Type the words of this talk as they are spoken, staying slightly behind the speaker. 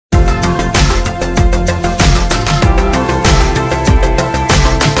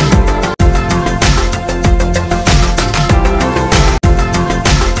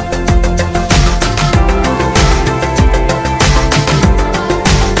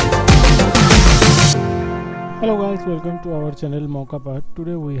guys, welcome to our channel Mockup Art.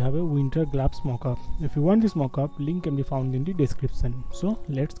 Today we have a winter gloves mockup. If you want this mockup, link can be found in the description. So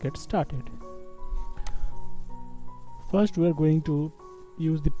let's get started. First we are going to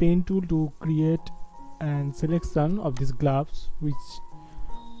use the pen tool to create an selection of these gloves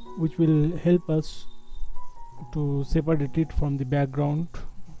which will help us to separate it from the background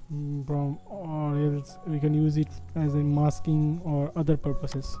or else we can use it as a masking or other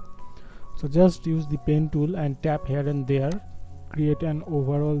purposes. So just use the pen tool and tap here and there, create an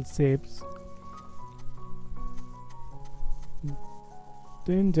overall shapes,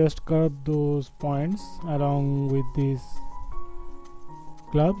 then just curve those points along with these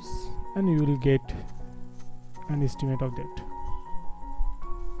gloves and you will get an estimate of that.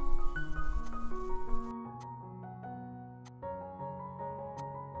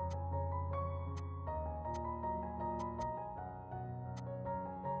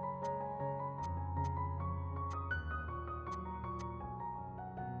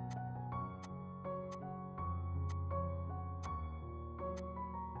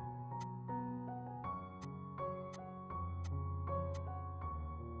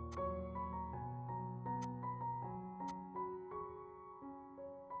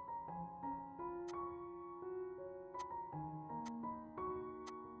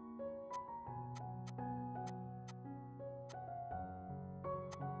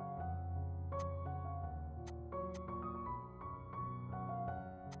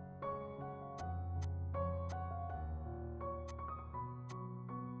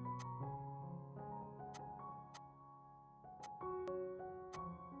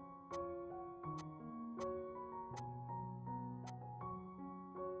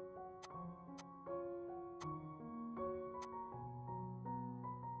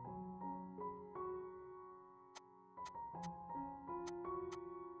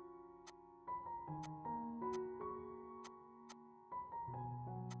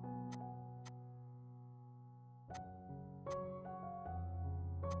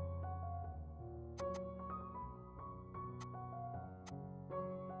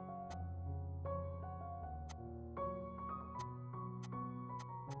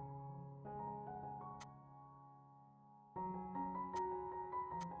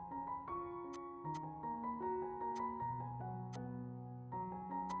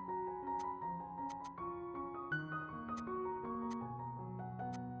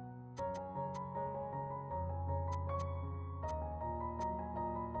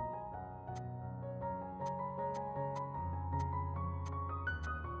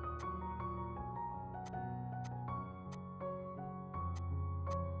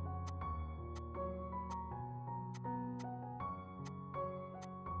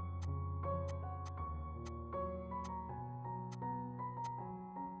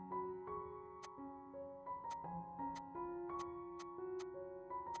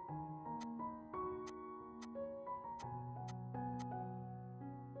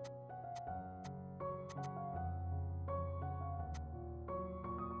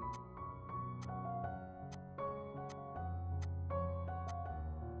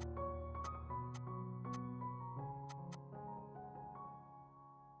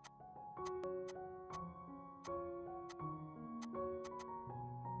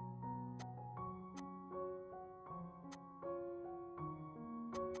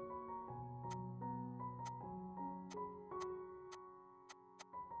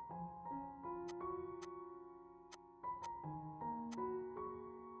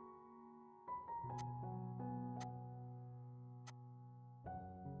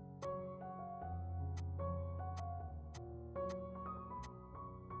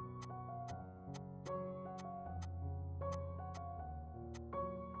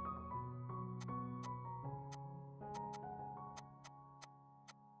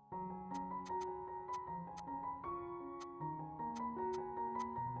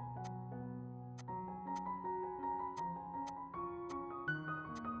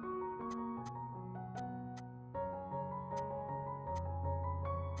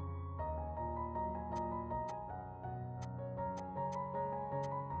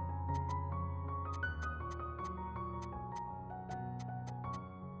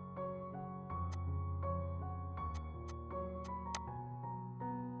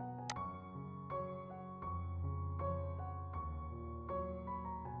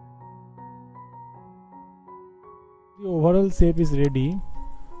 The overall shape is ready.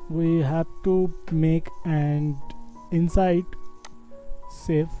 We have to make an inside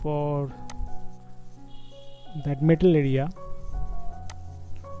shape for that metal area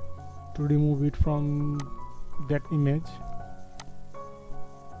to remove it from that image.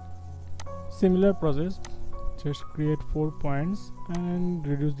 Similar process, Just create 4 points and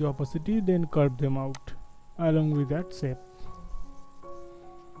reduce the opacity, then curve them out along with that shape.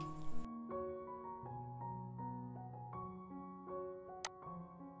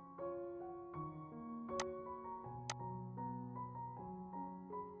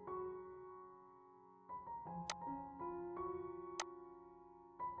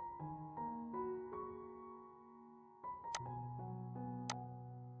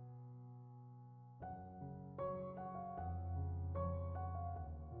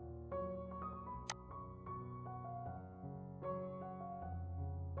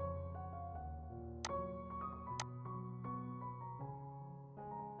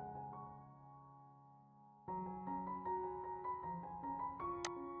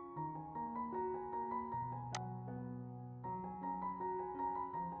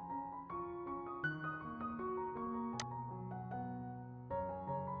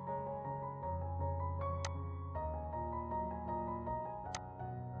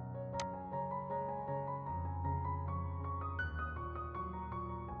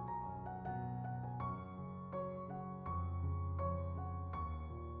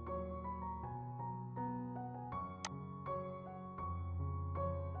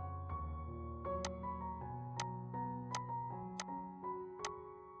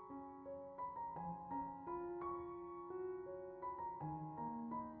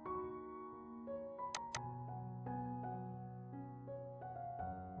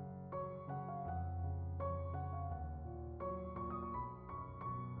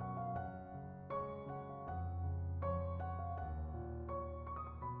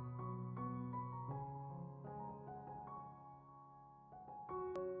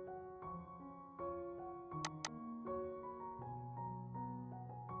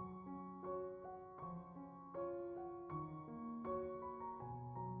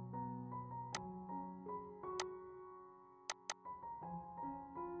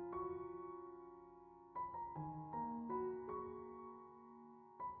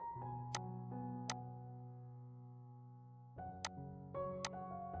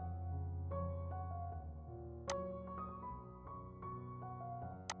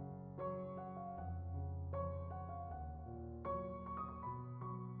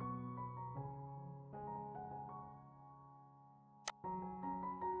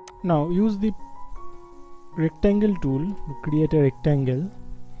 Now use the rectangle tool to create a rectangle.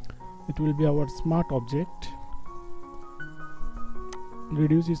 It will be our smart object.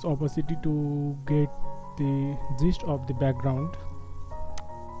 Reduce its opacity to get the gist of the background.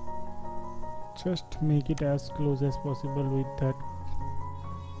 Just make it as close as possible with that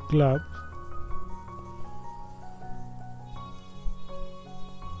glove.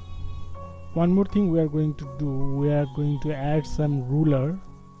 One more thing we are going to do, we are going to add some ruler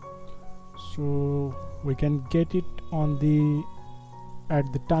so we can get it on the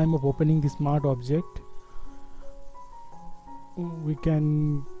at the time of opening the smart object. We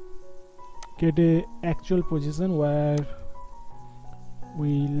can get a actual position where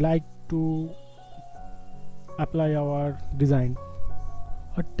we like to apply our design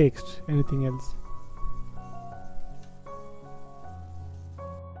or text, anything else.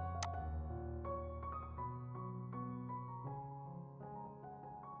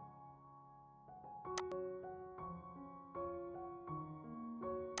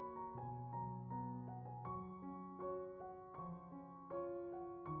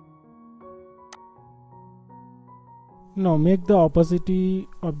 Now make the opacity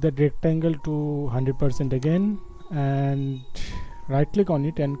of the rectangle to 100% again and right click on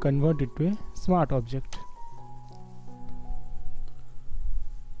it and convert it to a smart object.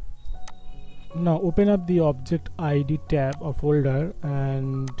 Now open up the object ID tab or folder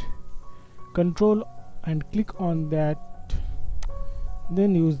and control and click on that,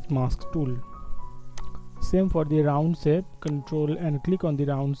 then use mask tool. Same for the round shape, control and click on the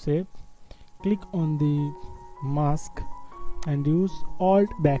round shape, click on the mask and use alt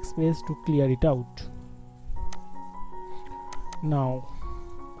backspace to clear it out. Now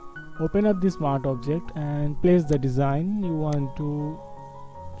open up the smart object and place the design you want to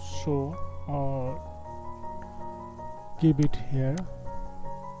show or keep it here.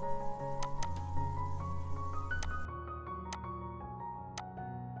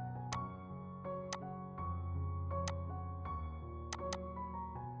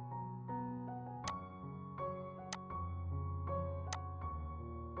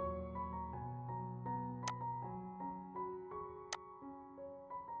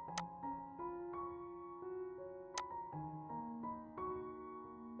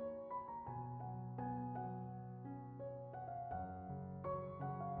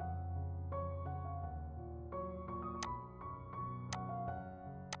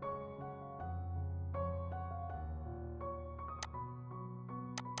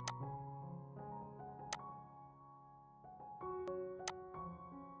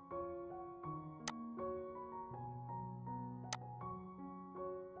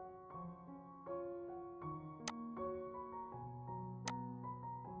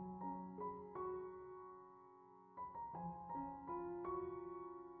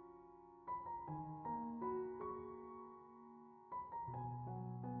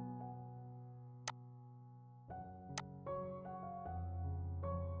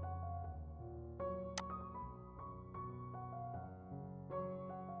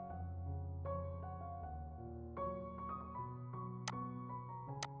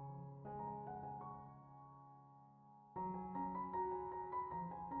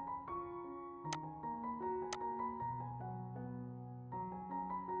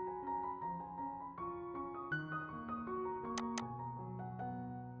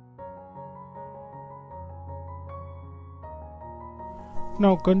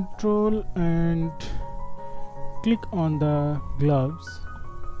 Now control and click on the gloves,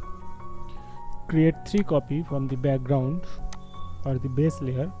 create 3 copy from the background or the base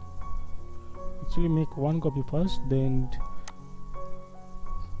layer. Actually make 1 copy first, then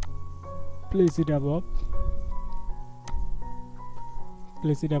place it above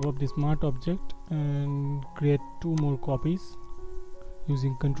the smart object and create 2 more copies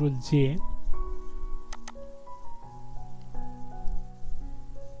using Ctrl J.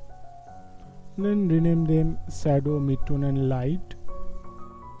 Then rename them shadow, midtone and light.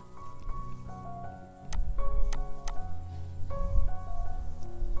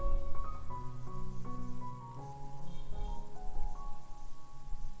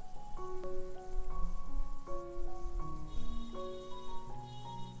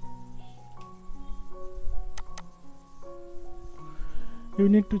 You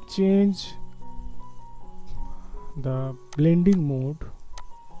need to change the blending mode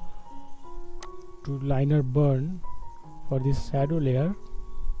to liner burn for this shadow layer.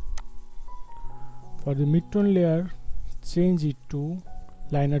 For the midtone layer, change it to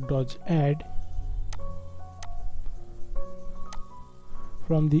liner dodge add.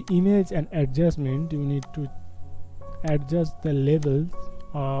 From the image and adjustment, you need to adjust the levels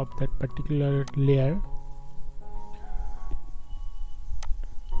of that particular layer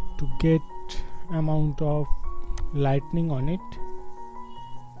to get amount of lightening on it.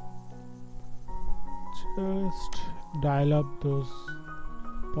 Just dial up those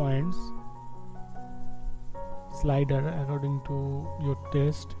points, slider according to your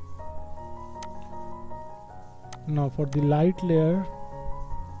taste. Now for the light layer,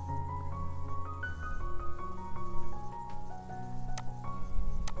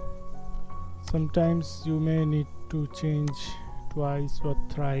 sometimes you may need to change twice or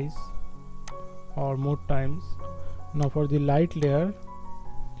thrice or more times. Now for the light layer,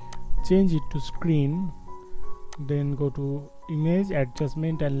 change it to screen, then go to image,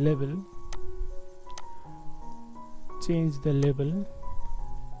 adjustment and level, change the level,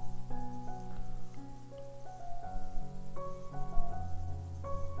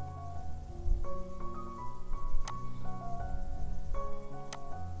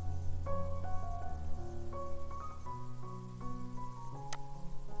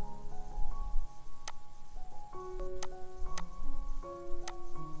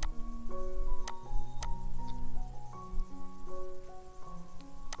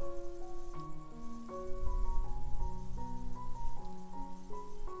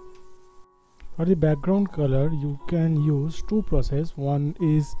 for the background color you can use 2 process. One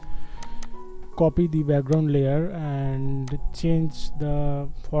is copy the background layer and change the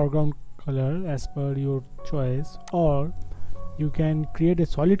foreground color as per your choice, or you can create a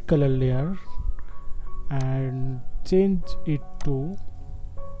solid color layer and change it to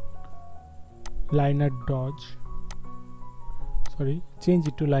liner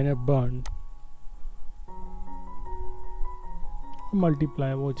burn,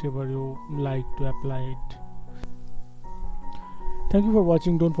 multiply, whichever you like to apply it. Thank you for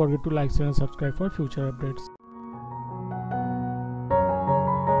watching. Don't forget to like, share and subscribe for future updates.